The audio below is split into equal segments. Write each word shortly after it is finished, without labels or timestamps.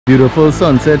Beautiful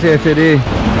sunset here today.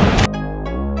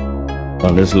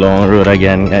 On this long road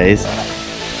again, guys.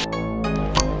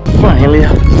 Finally,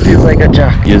 feels like a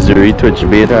jack. Yuzuri twitch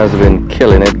bait has been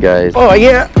killing it, guys. Oh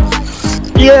yeah,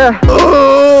 yeah.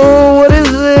 Oh, what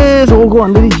is this? Oh, go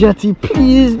under the jetty,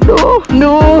 please. No,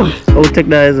 no. Oh, take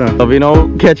that as on. Lovey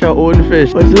now catch our own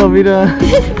fish. What's Lovey there?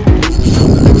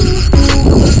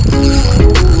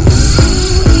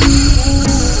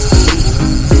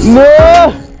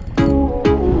 No.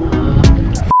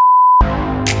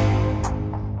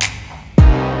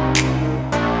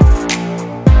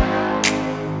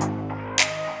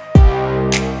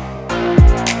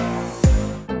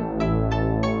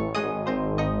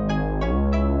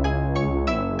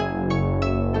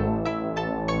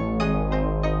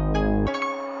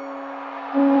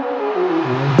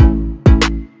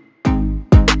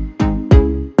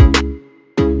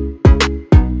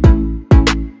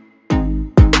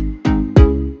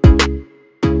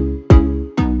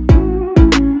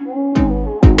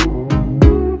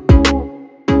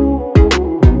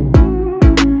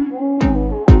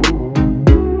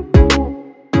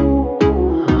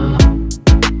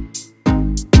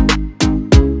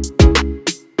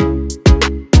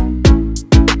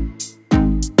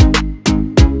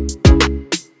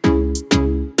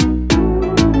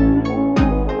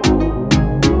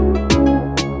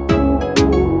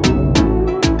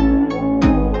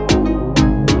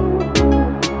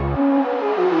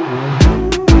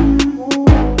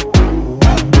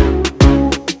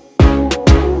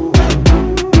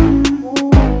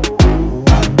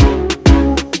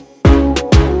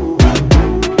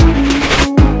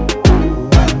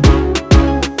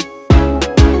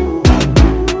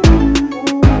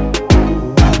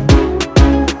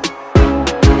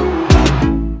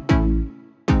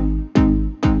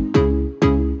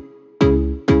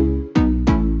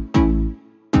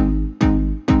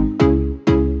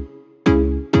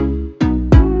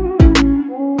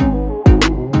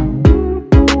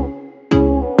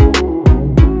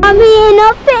 You're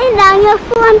not putting down your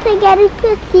phone to get it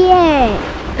pretty.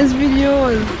 It's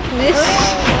videos.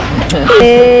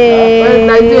 Hey.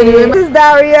 This is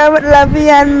Daria with Lovey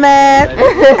and Matt.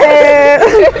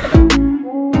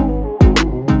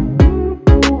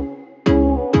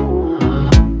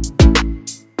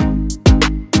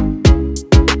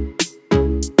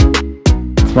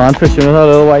 Man fishing with a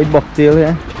little white bucktail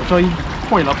here. Try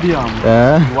point up the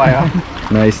Yeah. wire.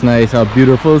 Nice, nice. A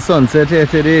beautiful sunset here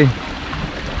today.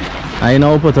 I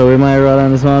now put away my rod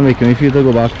and this man making me feel to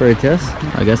go back for it, yes?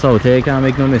 I guess out here I can't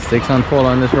make no mistakes and fall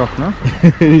on this rock, no?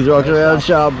 These rocks are real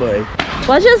sharp, boy.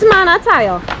 What's this man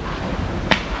attire?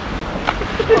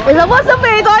 Is it what's the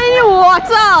bait on in the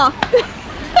water?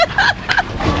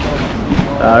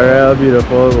 A real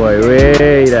beautiful boy.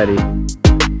 Way, daddy.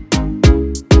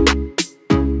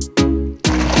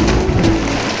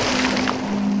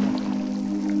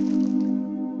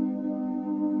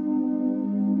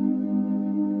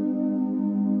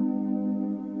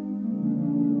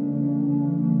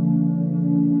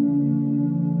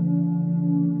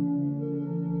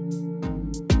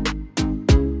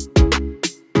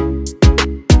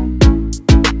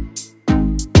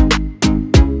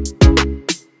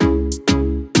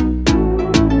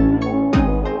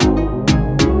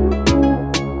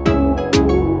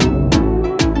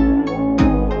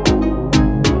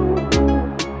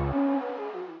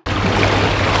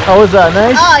 How was that?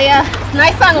 Nice? Oh yeah, it's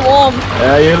nice and warm.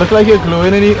 Yeah, you look like you're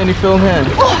glowing in the film here.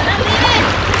 Oh,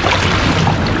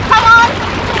 come on,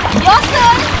 your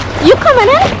turn. You coming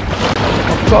in?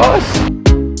 Of course.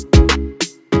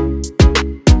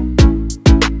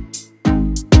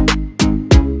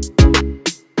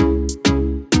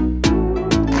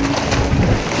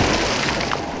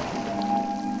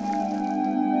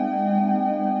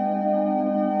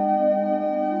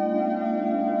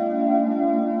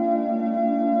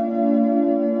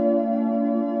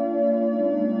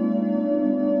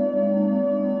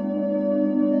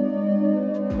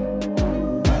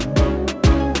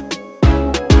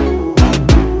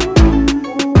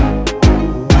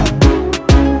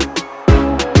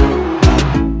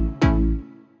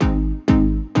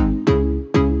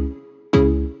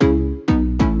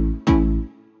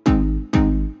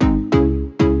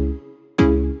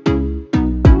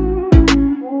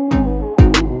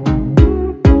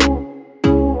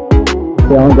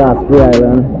 On Gasparee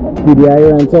Island. PDI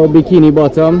went to Bikini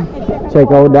Bottom.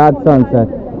 Check out that sunset.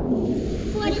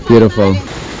 Beautiful.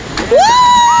 Woo!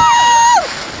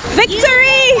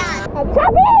 Victory!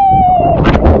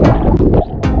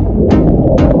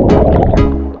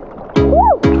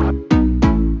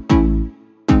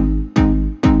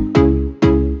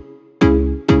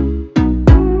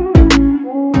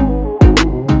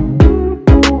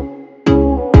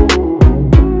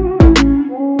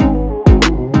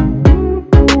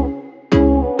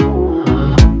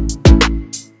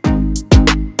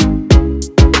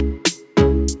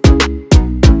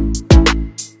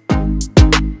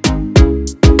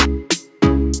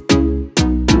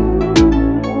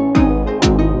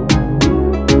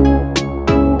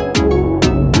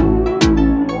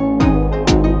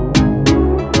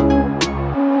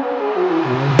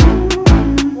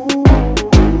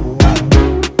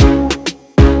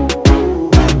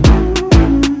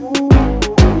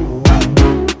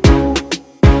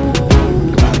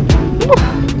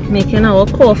 making our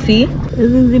coffee.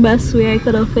 This is the best way I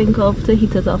could have think of to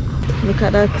heat it up. Look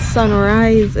at that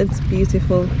sunrise, it's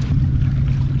beautiful.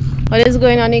 What is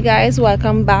going on, you guys?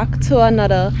 Welcome back to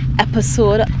another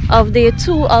episode of day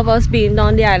 2 of us being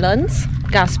down the islands,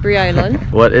 Gasparee Island.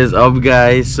 What is up,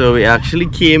 guys? So we actually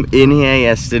came in here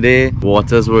yesterday.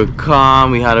 Waters were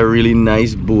calm. We had a really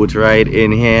nice boat ride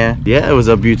in here. Yeah, it was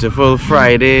a beautiful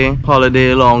Friday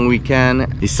holiday long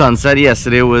weekend. The sunset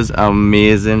yesterday was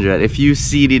amazing. If you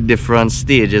see the different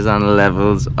stages and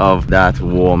levels of that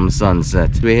warm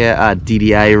sunset. We're here at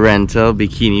DDI Rental,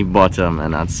 Bikini Bottom,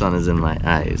 and that sun is in my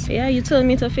eyes. Yeah, you told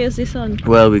me to face the sun.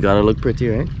 Well, we gotta look pretty,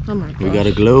 right? Oh my god. We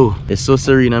gotta glow. It's so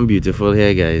serene and beautiful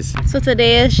here, guys. So today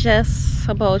is just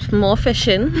about more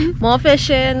fishing. More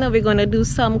fishing. We're gonna do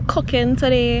some cooking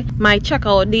today. Might check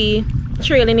out the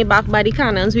trail in the back by the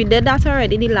cannons. We did that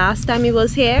already the last time we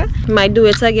was here. Might do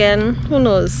it again. Who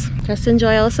knows? Just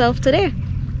enjoy ourselves today.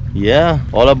 Yeah,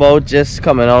 all about just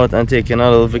coming out and taking a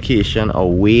little vacation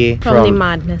away from the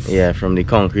madness. Yeah, from the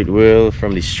concrete world,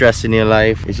 from the stress in your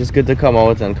life. It's just good to come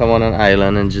out and come on an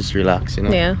island and just relax, you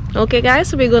know. Yeah. Okay, guys,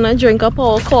 so we're gonna drink up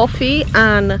our coffee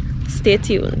and stay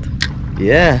tuned.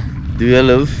 Yeah, do a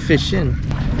little fishing.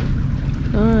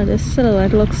 Oh, this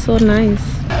silhouette looks so nice.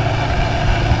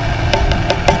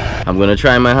 I'm gonna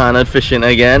try my hand at fishing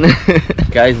again.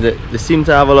 Guys, they seem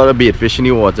to have a lot of bait fish in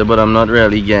the water, but I'm not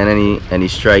really getting any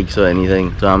strikes or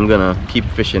anything. So I'm gonna keep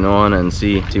fishing on and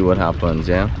see what happens,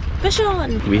 yeah? Fish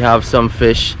on! We have some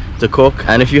fish to cook,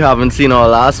 and if you haven't seen our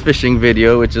last fishing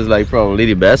video, which is like probably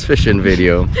the best fishing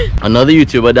video, another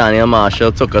YouTuber, Daniel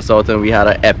Marshall, took us out and we had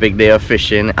an epic day of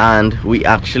fishing, and we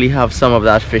actually have some of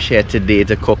that fish here today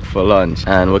to cook for lunch.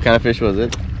 And what kind of fish was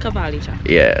it? Cavalli jack.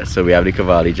 Yeah, so we have the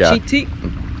Cavalli jack. GT.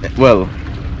 Well,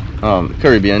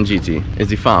 Caribbean GT is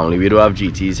the family. We don't have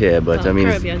GTs here, but I mean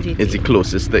it's the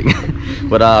closest thing.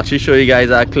 But I'll actually show you guys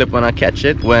our clip when I catch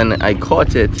it, when I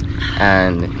caught it,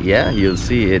 and yeah, you'll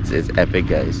see it's epic,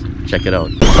 guys. Check it out.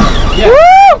 Yeah.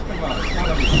 Woo!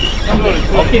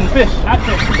 Okay, fish. That's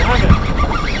it. You have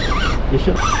it. You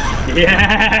should.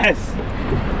 Yes.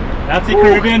 That's the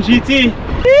Caribbean GT.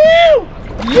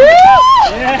 Yeah.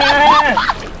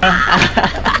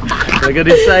 Look at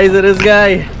the size of this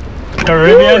guy.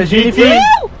 Caribbean GT.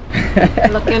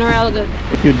 Looking real good.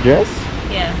 Cute dress.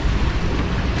 Yeah.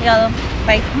 Y'all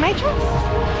like my dress?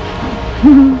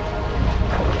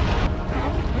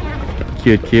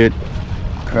 Cute.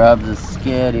 Crabs are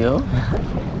scared, yo.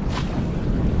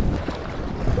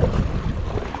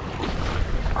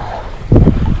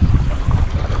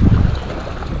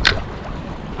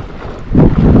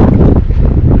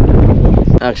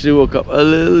 Actually woke up a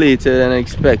little later than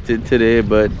expected today,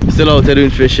 but still out there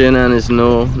doing fishing, and it's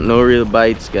no real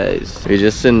bites, guys. We're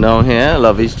just sitting down here.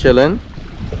 Lovey's chilling.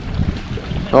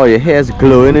 Oh, your hair's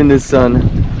glowing in the sun.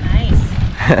 Nice.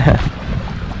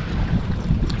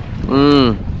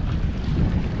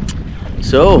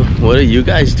 So what are you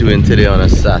guys doing today on a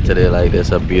Saturday like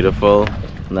this? A beautiful,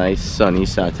 nice sunny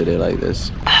Saturday like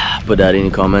this? Put that in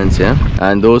the comments, yeah?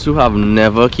 And those who have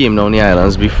never came down the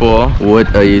islands before,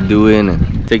 what are you doing?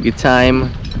 Take your time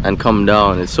and come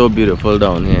down. It's so beautiful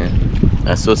down here.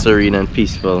 It's so serene and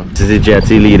peaceful. This is the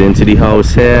jetty leading to the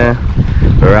house here.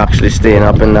 We're actually staying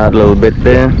up in that little bit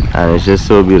there, and it's just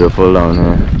so beautiful down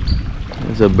here.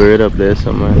 There's a bird up there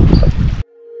somewhere.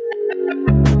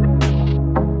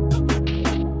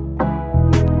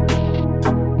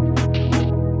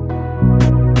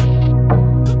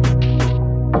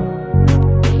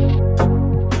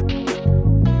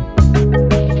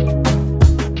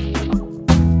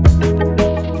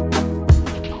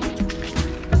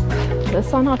 The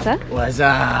sun hot, huh? What's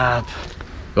up?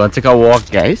 You want to take a walk,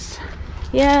 guys?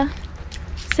 Yeah.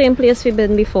 Same place we've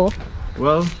been before.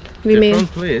 Well, We different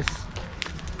place,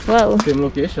 Well, same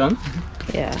location.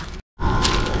 yeah.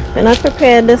 We're not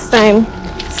prepared this time.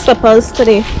 Slippers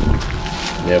today.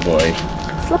 Yeah, boy.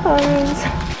 Slippers.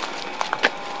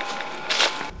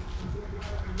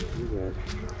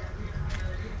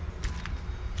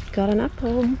 Got an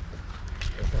apple.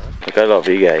 Look at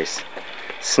Lovey, guys.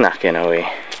 Snacking away.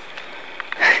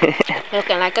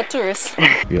 Looking like a tourist.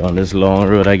 We're on this long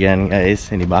road again,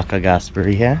 guys, in the back of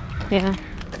Gasparee here. Yeah.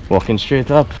 Walking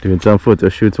straight up. Doing some photo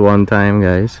shoots one time,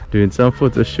 guys. Doing some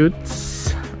photo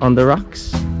shoots on the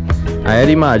rocks. I'd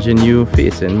imagine you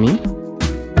facing me.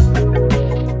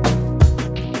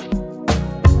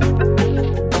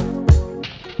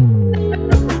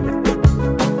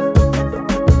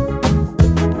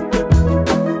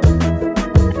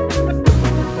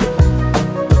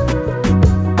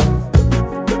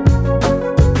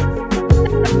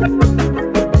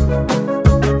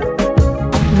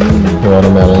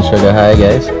 Watermelon sugar high,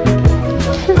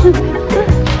 guys.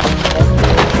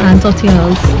 and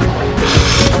tortillas.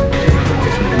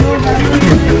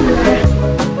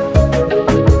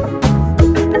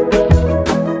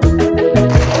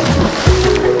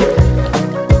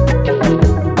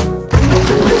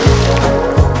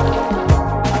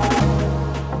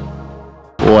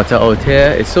 Water out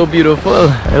here, it's so beautiful.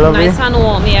 I love it. Nice and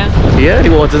warm, yeah. Yeah, the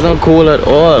water's not cold at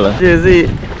all. Easy.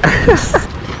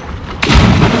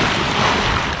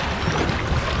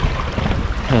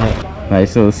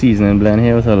 Nice little seasoning blend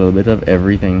here with a little bit of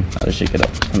everything. I'll shake it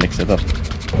up, mix it up.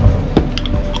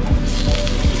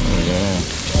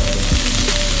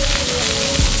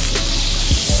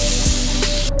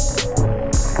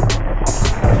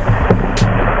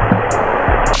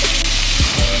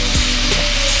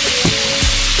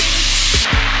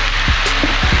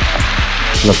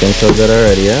 Looking so good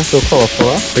already, yeah? So colorful,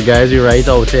 huh? The guys we right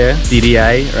out here,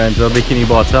 DDI, ran to a Bikini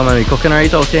Bottom and we cooking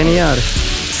right out here in the yard.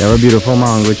 We have a beautiful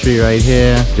mango tree right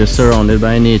here, just surrounded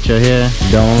by nature here.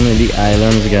 Down in the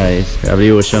islands, guys. We have the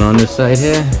ocean on this side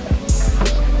here.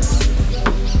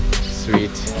 Sweet.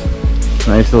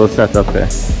 Nice little setup here.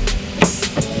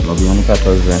 Lovely on the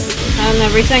peppers there. And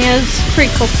everything is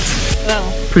pre-cooked.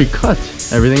 Well, pre-cut?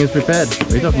 Everything is prepared.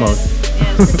 What are you talking about?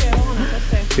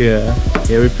 Yeah,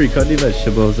 yeah, we pre-cut the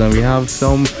vegetables and we have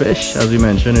some fish, as we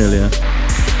mentioned earlier.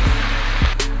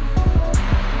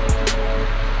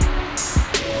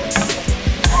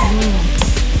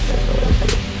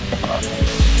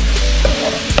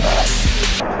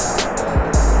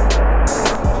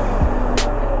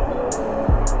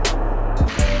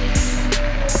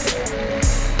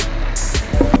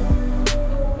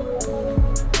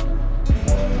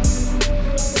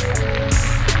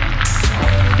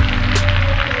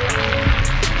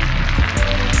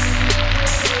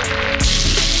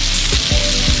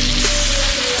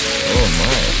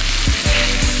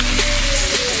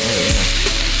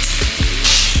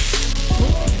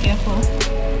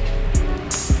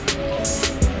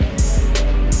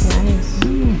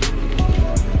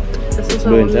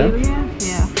 Burnt, huh?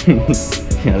 Yeah.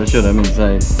 Yeah, let's show them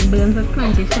inside. Burnt with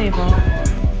plenty flavor.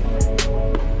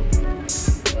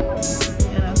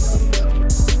 Yeah, that's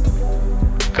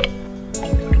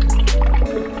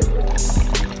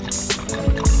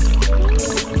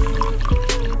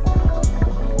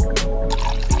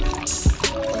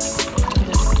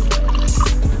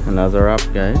And that's a wrap,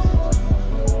 guys.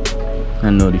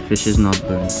 And no, the fish is not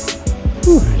burnt.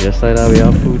 Whew. Just like that, we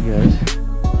have food, guys.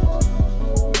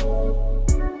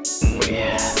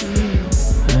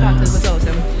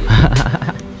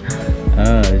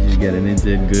 Ah, she's getting into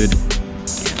it good.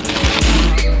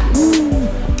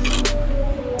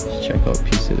 Let's check out a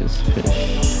piece of this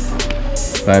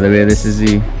fish. By the way, this is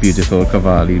the beautiful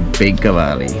cavalli, big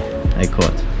cavalli I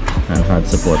caught and had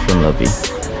support from Lovey.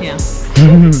 yeah.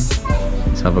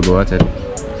 Let's have a go at it.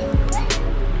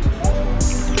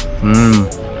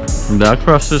 That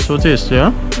crust is so tasty,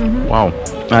 huh? Wow.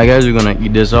 Alright guys, we're gonna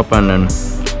eat this up and then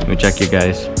we'll check you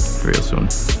guys real soon.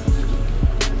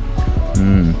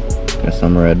 Got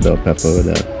some red bell pepper with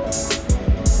that.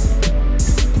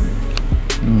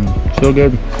 So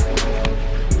good.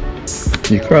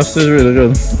 The crust is really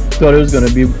good. Thought it was gonna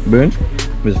be burnt,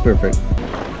 but it's perfect.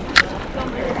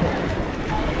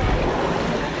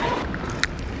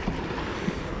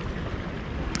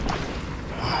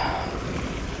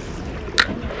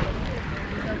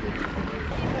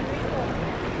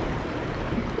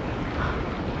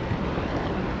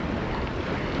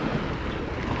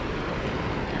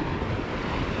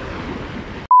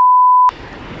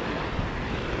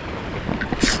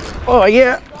 Oh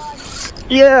yeah,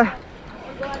 yeah.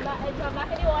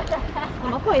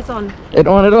 I'm a poison. It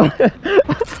on.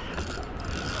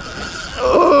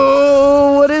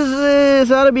 Oh, what is this?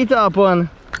 How to be top one?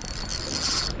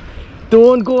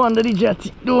 Don't go under the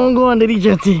jetty. Don't go under the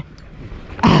jetty.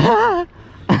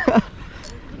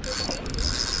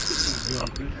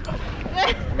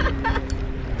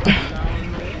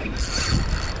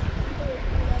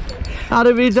 How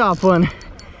to be top one?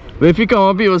 But if you come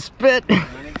up, you will spit.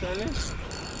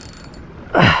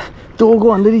 Don't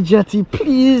go under the jetty,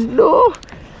 please. No.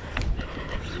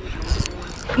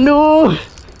 No.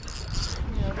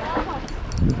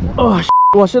 Oh,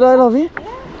 what should I love you?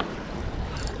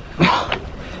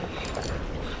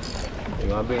 You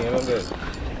want to bring him up there?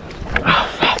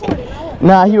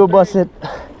 Nah, he will bust it.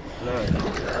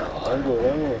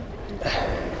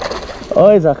 Oh,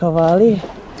 it's a cavalli.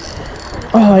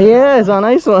 Oh yeah, it's a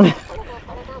nice one.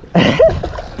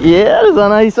 Yeah, there's a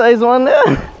nice size one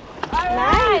there.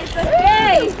 Nice,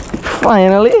 okay.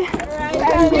 Finally.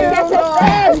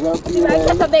 Alright, you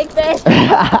get a big fish.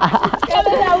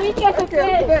 We get a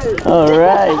fish.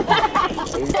 Alright.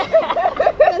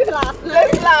 We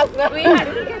had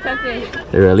to get a fish.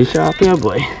 They're really sharp here,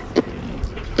 boy.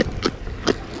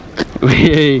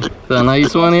 Wait, it's a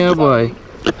nice one here, boy.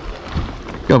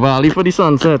 Cavalli for the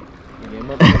sunset.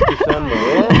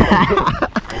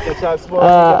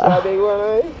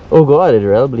 Oh God, it's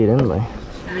real bleeding, boy.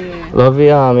 Love you,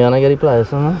 you wanna get the pliers,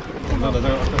 huh?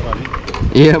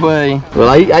 Yeah, boy. Well,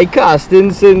 I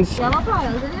casting since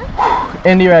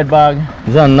in the red bag.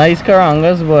 These are nice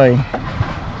karangas, boy.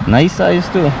 Nice size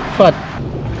too. Fat.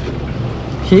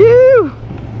 Phew!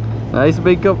 Nice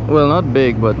big cup. Well, not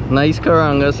big, but nice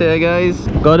karangas here, guys.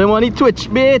 Got him on the twitch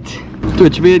bait.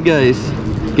 Twitch bait, guys.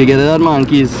 Can get it at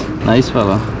Monkeys. Nice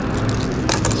fella.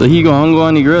 So he go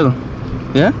on the grill.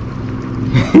 Yeah?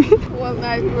 One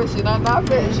night fishing on that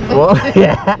fish. Well,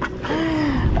 yeah.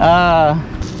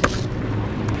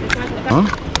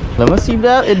 Huh? Let me see if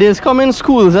that it is coming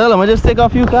schools. Let me just take a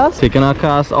few casts. Taking a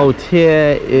cast out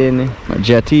here in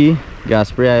Jetty,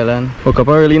 Gasparee Island. Hook up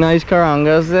a really nice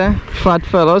karangas there. Fat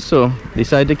fella, so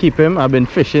decided to keep him. I've been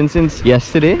fishing since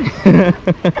yesterday.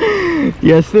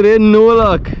 Yesterday, no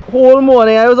luck. Whole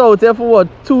morning I was out there for what,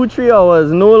 2-3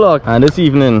 hours, no luck. And this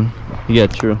evening, you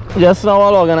get through. Just now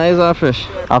I'll organize our fish.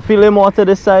 I feel him more to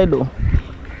this side though.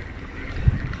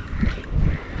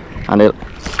 And it,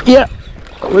 yeah.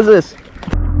 What's this?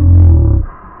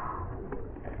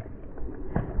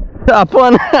 Top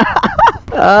one.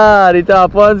 Ah, the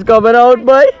top one's coming out,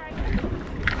 boy.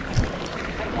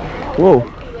 Whoa.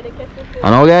 I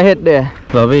know I got hit there.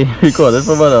 Lovely. Recorded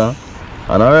for brother.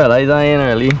 I don't realize I ain't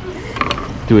really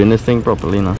doing this thing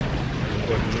properly now.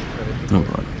 Oh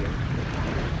God.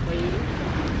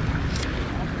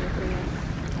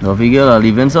 Lovely girl, I'm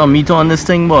leaving some meat on this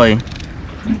thing, boy.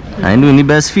 I ain't doing the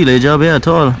best fillet job here at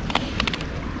all.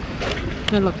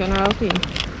 You're looking real clean.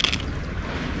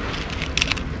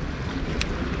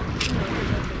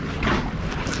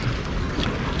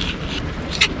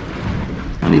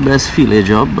 Not the best fillet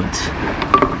job, but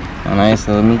a nice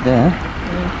little meat there.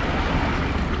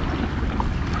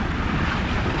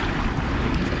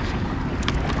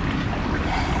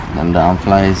 Them damn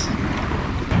flies.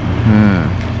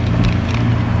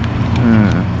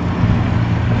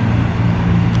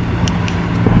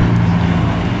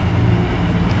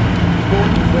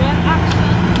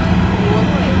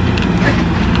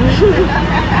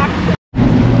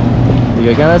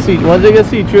 You can see, once you can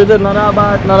see through it, not a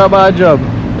bad job.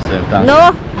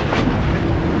 No.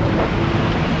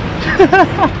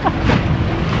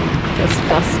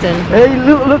 Disgusting. Hey,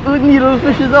 look, needle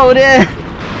fishes out there.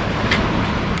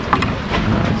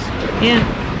 Yeah.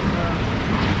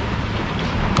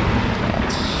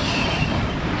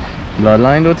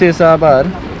 Bloodline don't taste that bad.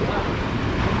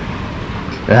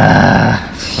 Ah,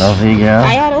 lovely girl.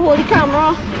 I had to hold the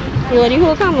camera. You want the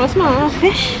whole camera small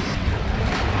fish?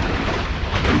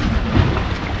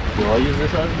 You all use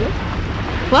this as this?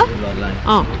 What? Bloodline.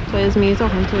 Oh, so it's me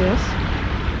talking to us.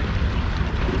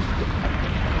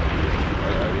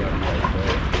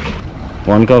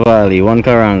 One cavalli, one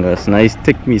karangas, nice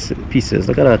thick pieces.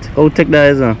 Look at that. How thick that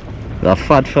is, huh? That's a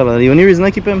fat fella. The only reason I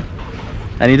keep him,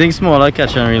 anything smaller,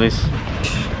 catch and release.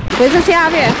 Where's this here?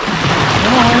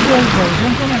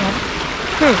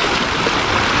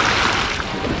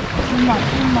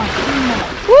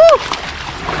 Woo!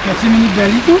 Catch him in the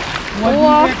belly too?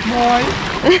 What boy?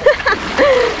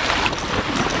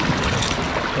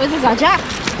 Where's this, a jack?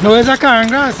 No, it's a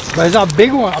karangas, but it's a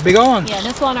big one, a bigger one. Yeah,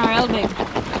 this one are real big.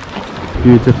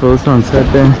 Beautiful sunset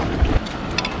there.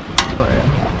 Oh,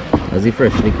 yeah. That's the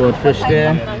freshly caught fish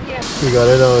there. You got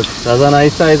it out. That's a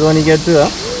nice size when you get to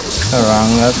that.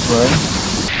 Karangas, boy.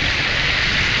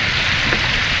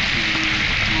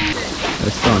 The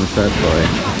sunset, boy.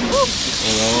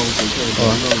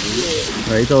 Oh.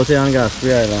 Right out here on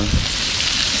Gasparee Island.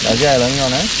 That's the island you're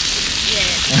on, eh? Yeah.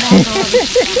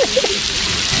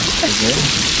 Okay.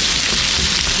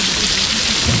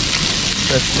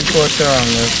 Freshly caught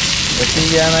karangas. Let's see,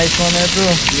 yeah, nice one there too.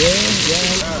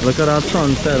 Yeah. Look at that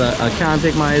sunset. I can't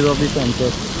take my eyes off the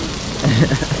sunset.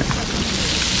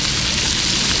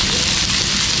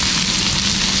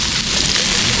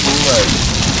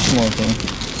 Small thing.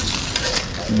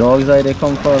 Dogs they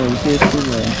come for a taste too,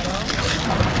 man.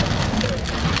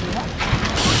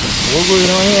 What's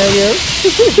going on here, girl?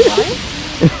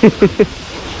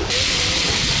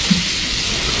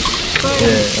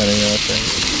 Yeah, I don't know what that is.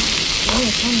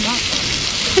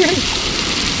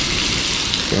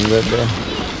 Same good there.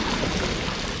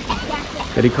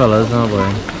 Pretty colors now, boy.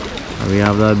 And we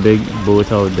have that big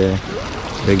boat out there.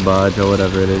 Big barge or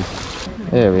whatever it is.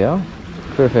 There we are.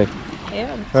 Perfect.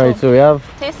 Yeah. Alright, so we have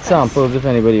taste samples if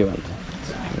anybody wants.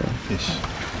 Fish.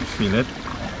 You feel it?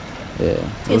 Yeah.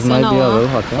 Those Tasting might be a our little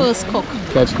hot, huh? first cook.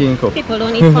 Catch, king, cook. People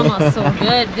don't eat from us, so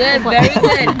Good, good, very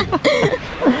good.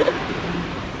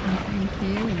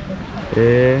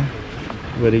 Yeah.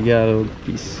 Very good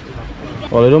piece.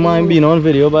 Well, I don't mind being on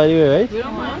video, by the way, right? We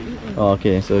don't mind. Oh,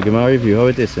 okay, so give me a review. How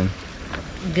it is then?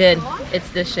 Good. It's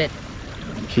the shit.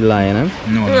 She lying, huh?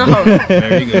 No, no.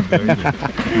 Very good, very good.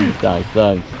 Thanks,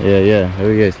 thanks. Yeah, yeah. Here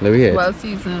we go. Let me hear it. Well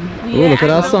seasoned. Oh, look at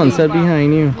that sunset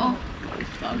behind you.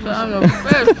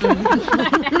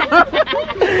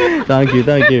 Thank you,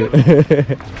 thank you.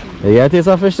 You got to taste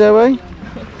of fish there, boy?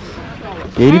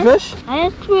 You eat the fish? I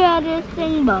just try this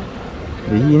thing, but.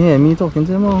 You can hear me talking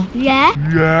to him all. Yeah?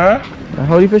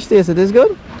 How the fish taste? It is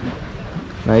good?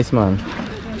 Nice, man.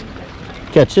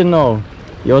 Catch it now.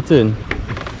 Your turn.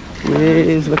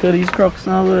 Please, look at these crocs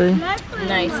now, boy.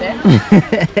 Nice,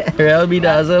 eh? Real be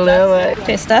dazzled there, boy.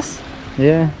 taste us.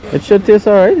 Yeah, it should taste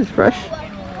alright. It's fresh.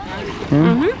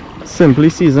 Yeah. Simply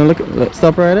seasoned. Look,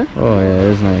 stop right there. Oh yeah, it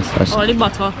is nice. That's, All the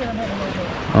butter.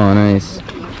 oh, nice.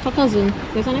 Her cousin.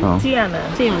 What's her name? Oh. Tiana.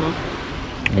 Tiana.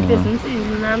 It isn't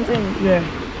seasoned, I'm saying. Yeah.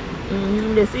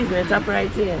 The season it's up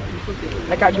right here.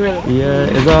 Like a grill. Yeah,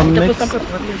 it's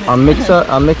a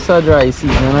mix of dry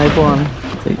seasoning I put on.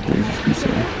 Take this piece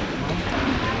of it.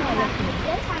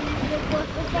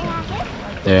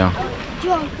 Yeah.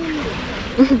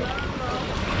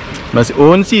 But it's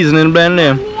own seasoning blend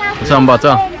there. Some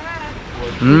butter.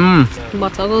 Mmm.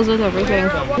 Butter goes with everything.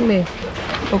 Me.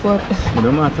 It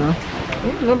don't matter.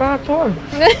 No bad at all.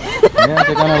 Yeah,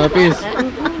 take another piece.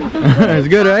 It's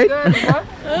good, right?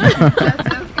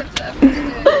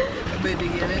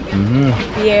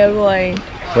 Yeah, boy.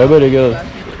 Where about the girl?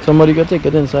 Somebody go take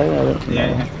it inside.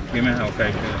 Yeah, give me a help.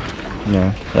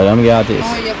 Yeah, let them get this.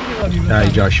 Hi,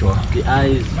 Joshua. The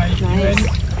eyes. Nice.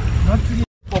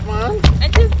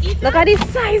 Look at the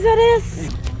size of this.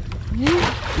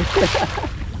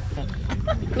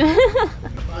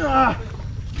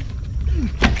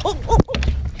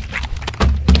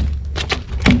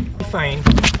 Fine.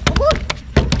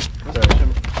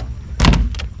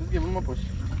 Just give him a push.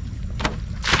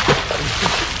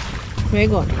 Where you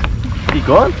going? He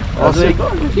gone? Also he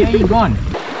gone? Yeah, he gone.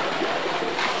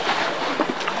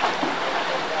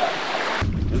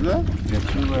 Is that?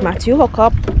 Matthew, hook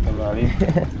up.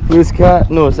 First cast?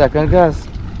 No, second cast.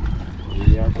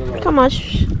 Look how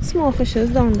much small fishes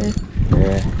down there.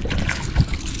 Yeah.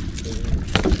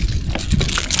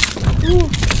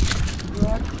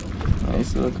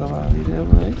 Nice little cavali there,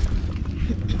 boy.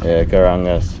 Yeah,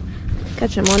 carangas.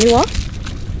 Catch him on the what?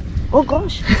 Oh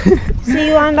gosh. See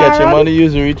you on Catch him that on the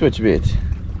usury twitch bait.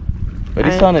 But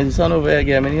the sun over here,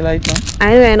 give me any light, man.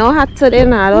 I wear no hat today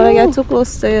now. I don't want to get too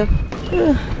close to you.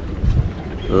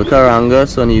 Little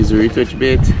carangas on the usury twitch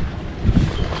bait.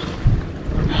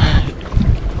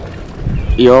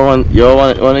 You all want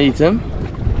to eat him?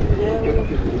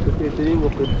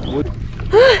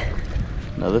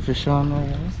 Another fish on there,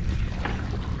 guys.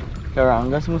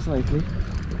 Carangas most likely.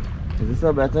 Is this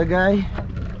a better guy?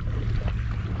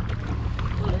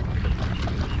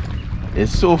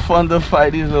 It's so fun to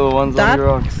fight these little ones on the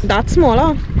rocks. That's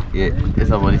smaller. Yeah, it's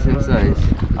about the same size.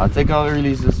 I'll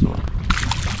release this one.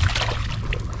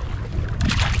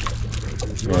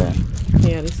 Yeah.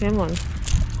 Yeah, the same one.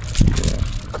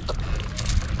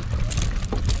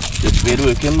 This bait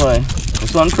working, boy.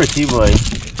 This one pretty, boy.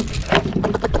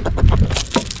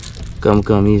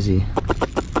 Come, easy.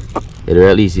 It's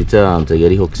real easy to get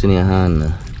the hooks in your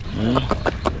hand.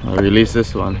 I'll release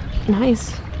this one.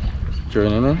 Nice.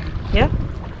 Turn him in. Yeah.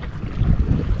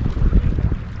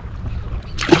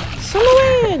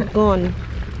 Somewhere gone.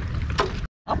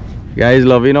 Guys,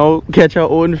 love, catch our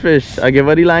own fish. I give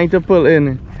her the line to pull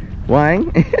in. Why?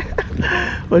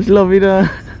 What's lovely though?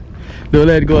 Don't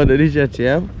let go of the jet,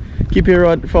 yeah? Keep your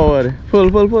rod forward. Pull.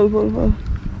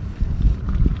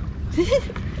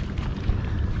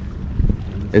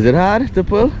 Is it hard to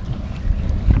pull?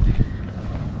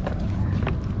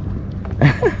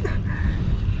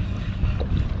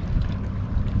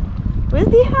 Where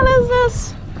the hell is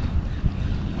this?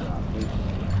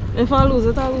 If I lose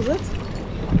it, I'll lose it.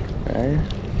 Right.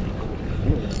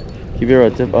 Keep your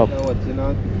rod tip up.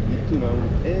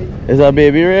 Is a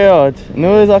baby ray out?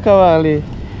 No, it's a cavali.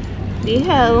 The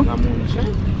hell?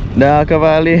 Nah,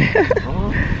 cavali.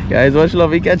 Guys, watch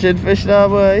Lovey catching fish now,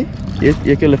 boy.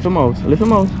 You can lift him out. Lift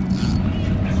him out.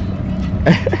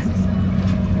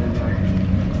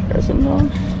 Press him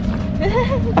down.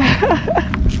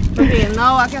 Okay,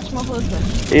 now I catch my first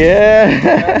fish.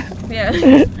 Yeah.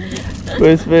 Yeah.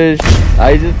 First fish.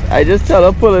 I just tell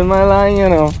her pull in my line,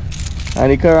 and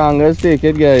the carangas take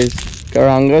it, guys.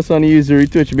 Carangas on the usury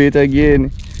twitch bait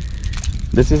again.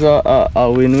 This is a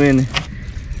win-win.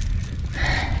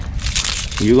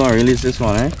 You gonna release this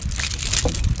one, eh?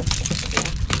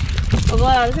 Oh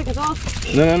God, I'll take it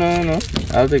off. No.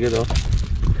 I'll take it off.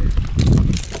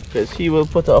 Because he will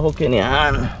put a hook in your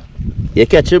hand. You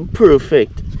catch it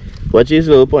perfect. Watch his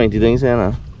little pointy things here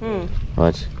now.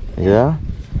 Watch. Yeah?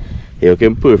 You hook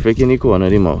him perfect in the corner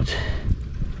of the mouth.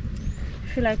 I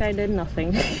feel like I did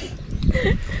nothing.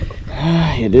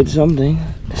 You did something.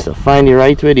 Just to find the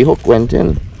right way the hook went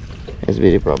in. That's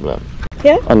really the problem.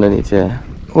 Yeah? Underneath here.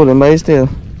 Hold him by his tail.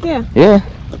 Yeah. Yeah.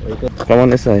 Come on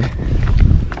this side.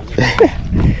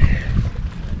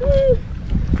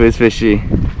 First fishy.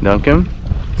 Dunk him.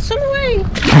 Swim away.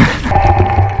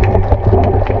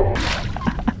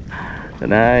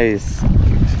 Nice.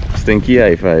 Stinky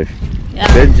high five.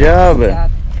 Yeah. Good job. Yeah.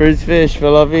 First fish for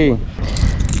Lovey.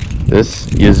 This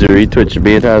Yazuri twitch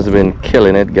bait has been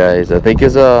killing it, guys. I think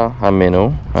it's a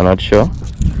minnow. I'm not sure.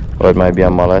 Or it might be a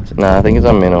mullet. Nah, I think it's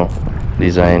a minnow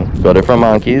design. Got it from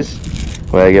Monkeys,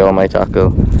 where I get all my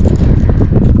tackle.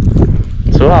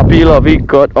 So happy Lovey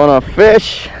got on a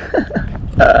fish.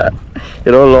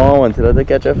 You know how long I wanted her to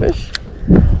catch a fish?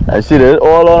 And she did it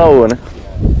all on her own.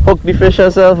 Hook the fish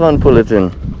herself and pull it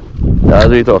in. That's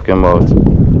what we're talking about.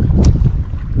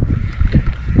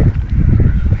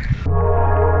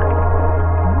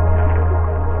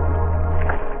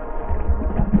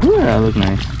 Yeah, that look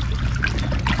nice.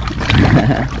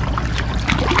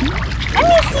 Let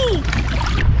me see.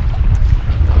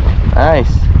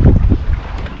 Nice.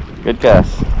 Good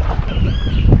cast.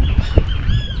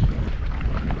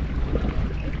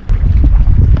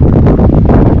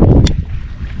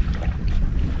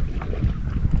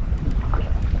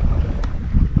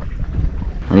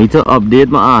 I need to update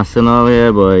my arsenal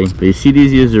here, boy. But you see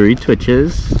these Yazuri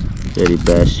twitches? They're the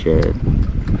best shit.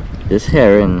 This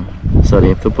herring, so I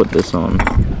need to put this on.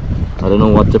 I don't know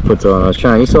what to put on. I was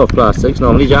trying these soft plastics.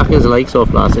 Normally Jack is like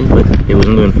soft plastics, but he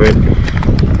wasn't going for it.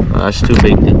 That's too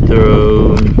big to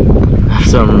throw.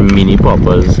 Some mini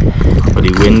poppers, but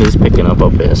the wind is picking up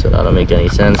here, so that don't make any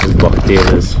sense. This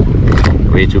bucktail is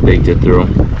way too big to throw.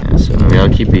 Yeah, so maybe I'll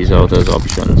keep these out as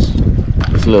options.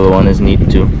 This little one is neat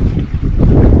too.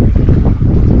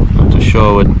 Not too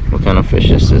sure what kind of fish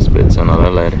this is, but it's another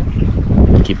lead.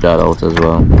 Keep that out as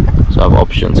well. So I have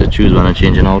options to choose when I'm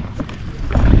changing out.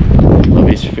 Love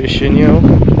is fishing, you.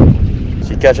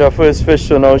 She catch her first fish,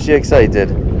 so now she excited.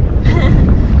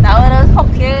 That one was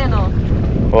hook, you know.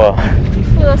 What?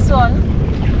 The first one,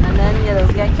 and then you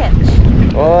just get catch.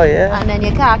 Oh yeah. And then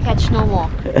you can't catch no more.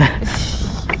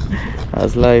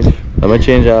 That's life. I'm gonna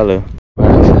change all.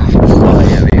 Oh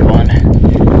yeah, we won.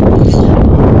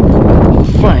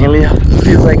 Finally,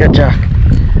 feels like a jack.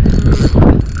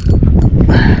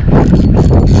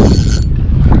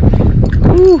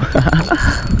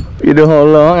 You know how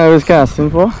long I was casting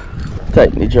for?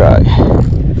 Tightly dry.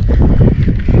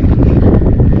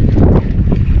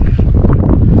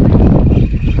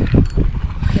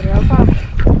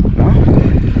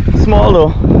 Small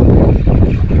though.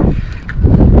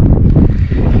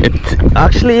 It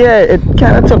actually, yeah, it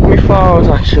kind of took me far out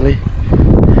actually.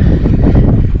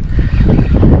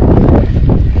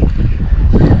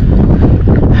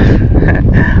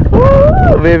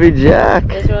 Woo, baby jack.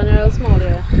 This one real small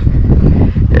there.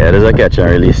 Yeah, there's a catch and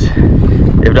release.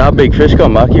 If that big fish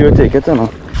come back, you would take it, you know.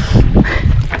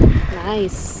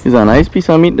 Nice. It's a nice piece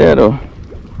of meat there though.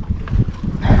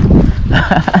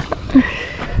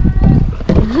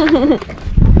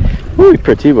 Ooh,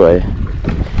 pretty boy.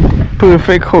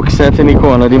 Perfect hook set in the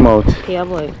corner of the mouth. Yeah,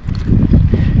 boy.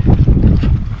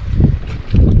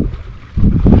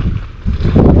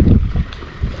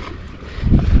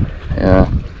 Yeah,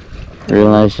 real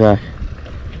nice jack.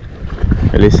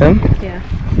 Release him? Yeah.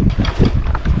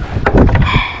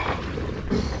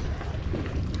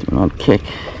 Do not kick.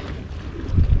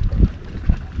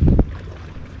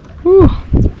 Woo.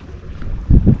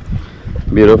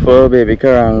 Beautiful baby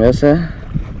karangas, eh?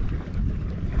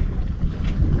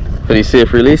 Pretty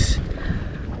safe release.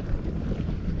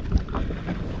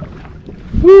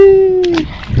 Whee!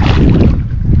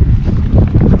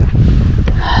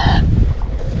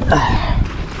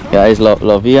 Guys,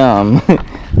 lovey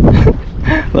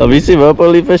lovey see what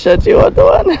only fish at you want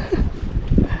one.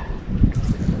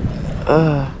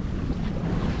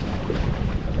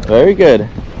 Very good.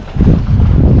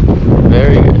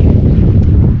 Very good.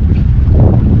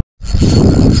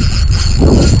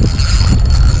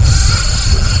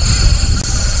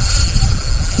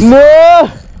 No!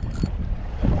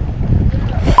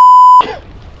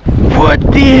 What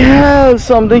the hell?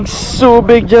 Something so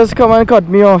big just come and cut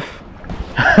me off.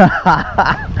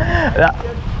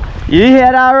 You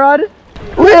hear that, Rod?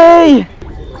 Wait!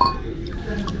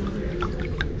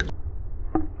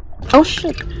 Oh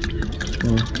shit.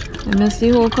 I missed the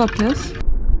whole cup, yes?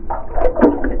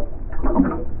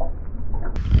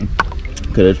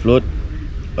 Could it float?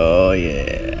 Oh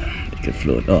yeah, it could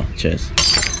float. Oh, cheers.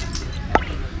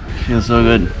 Feels so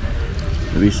good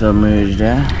to be submerged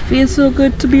there. Feels so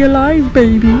good to be alive,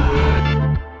 baby.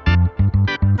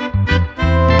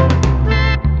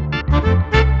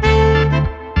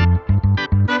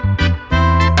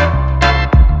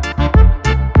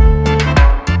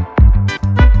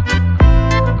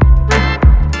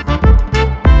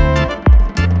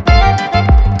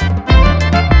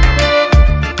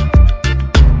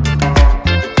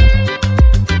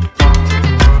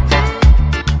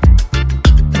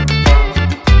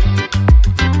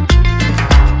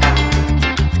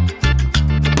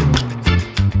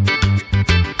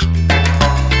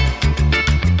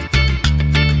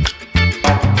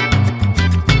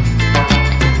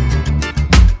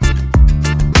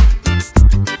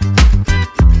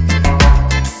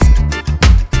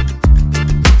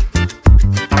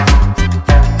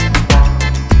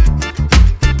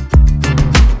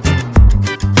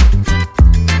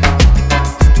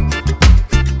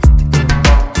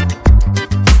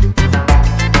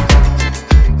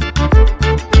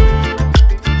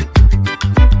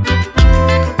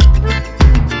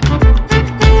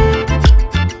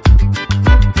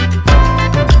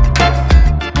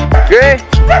 Great.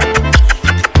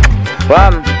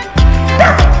 Bam.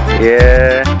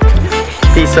 Yeah.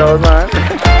 Peace out, man.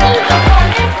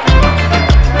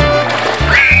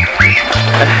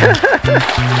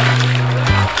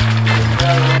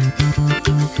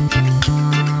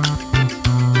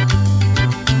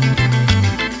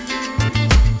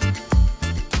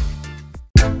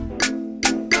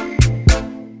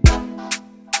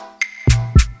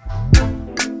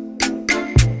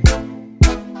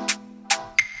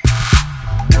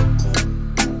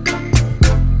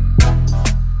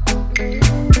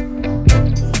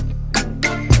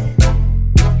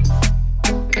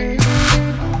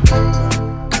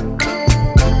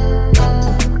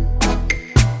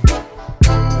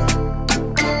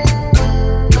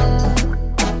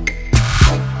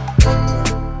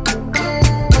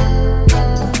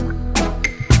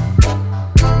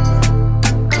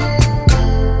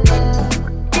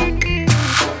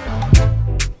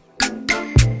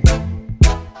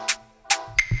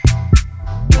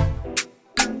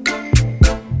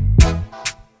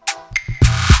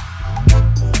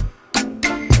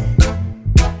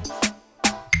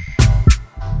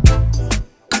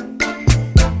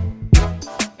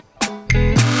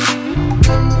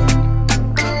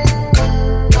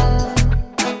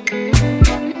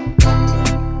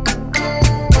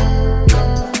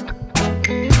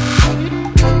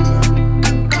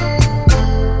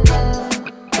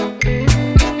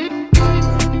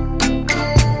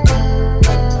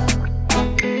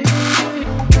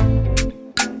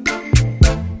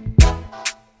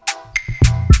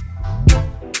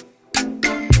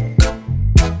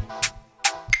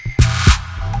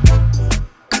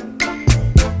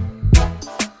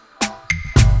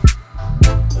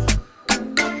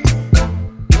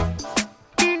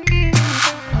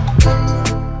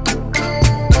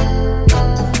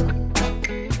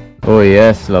 Oh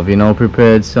yes, love, you know,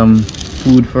 prepared some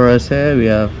food for us here. We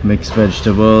have mixed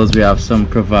vegetables, we have some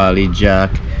Cavalli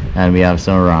jack, and we have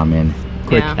some ramen.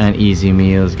 Quick and easy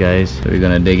meals, guys. So we're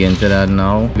gonna dig into that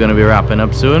now. We're gonna be wrapping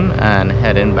up soon and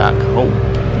heading back home.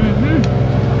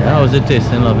 Yeah, how's it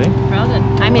tasting, lovey? Real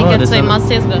good. I make it so it must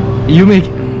taste good. You make,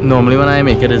 normally when I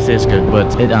make it, it tastes good,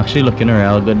 but it actually looking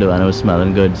real good though, and it was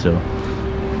smelling good, so.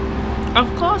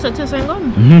 Of course, it tastes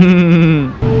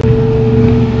good.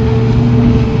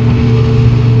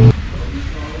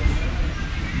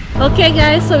 Okay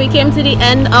guys, so we came to the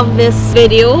end of this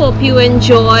video. Hope you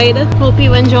enjoyed. Hope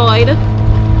you enjoyed.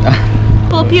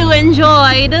 Hope you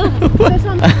enjoyed.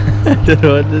 I don't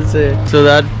know what to say. So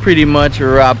that pretty much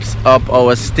wraps up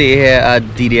our stay here at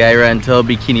DDI Rental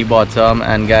Bikini Bottom.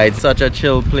 And guys, such a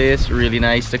chill place, really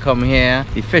nice to come here.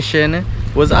 The fishing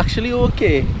was actually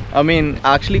okay. I mean,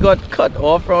 I actually got cut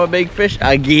off from a big fish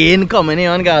again coming here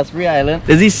on Gasparee Island.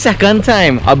 This is the second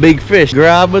time a big fish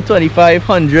grabbed a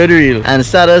 2500 reel and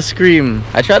started to scream.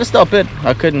 I tried to stop it,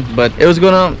 I couldn't, but it was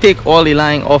gonna take all the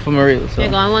line off of my reel. So.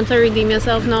 You're gonna want to redeem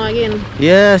yourself now again.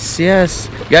 Yes, yes.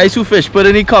 Guys who fish, put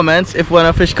in the comments if when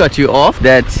a fish cut you off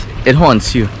that it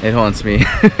haunts you. It haunts me.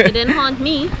 It didn't haunt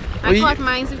me. I caught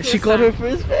mine. She caught her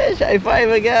first fish. High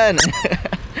five again.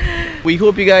 We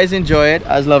hope you guys enjoy it.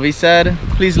 As Lovey said,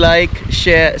 please like,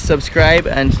 share, subscribe,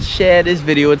 and share this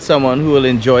video with someone who will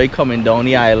enjoy coming down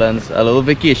the islands. A little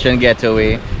vacation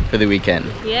getaway for the weekend.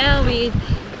 Yeah, we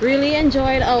really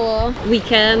enjoyed our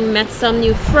weekend, met some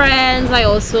new friends. I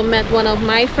also met one of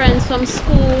my friends from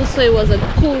school, so it was a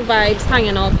cool vibes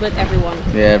hanging out with everyone.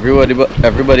 Yeah,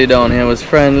 everybody down here was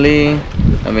friendly.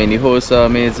 I mean, the hosts are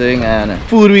amazing, and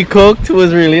food we cooked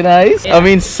was really nice. Yeah. I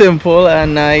mean, simple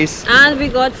and nice. And we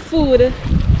got food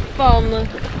from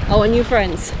our new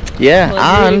friends. Yeah, Really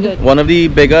and good. one of the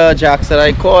bigger jacks that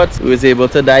I caught, we was able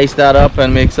to dice that up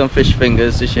and make some fish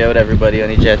fingers to share with everybody on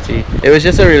the jetty. It was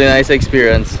just a really nice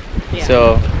experience. Yeah.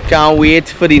 So can't wait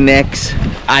for the next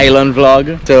island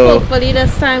vlog. So Hopefully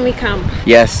this time we camp.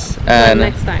 yes, But and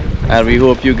next time. and we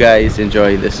hope you guys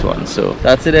enjoy this one. So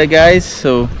that's it there, guys.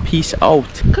 So peace out.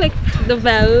 Click the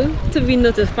bell to be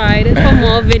notified for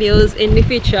more videos in the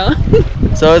future.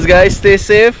 So guys, stay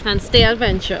safe. And stay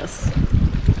adventurous.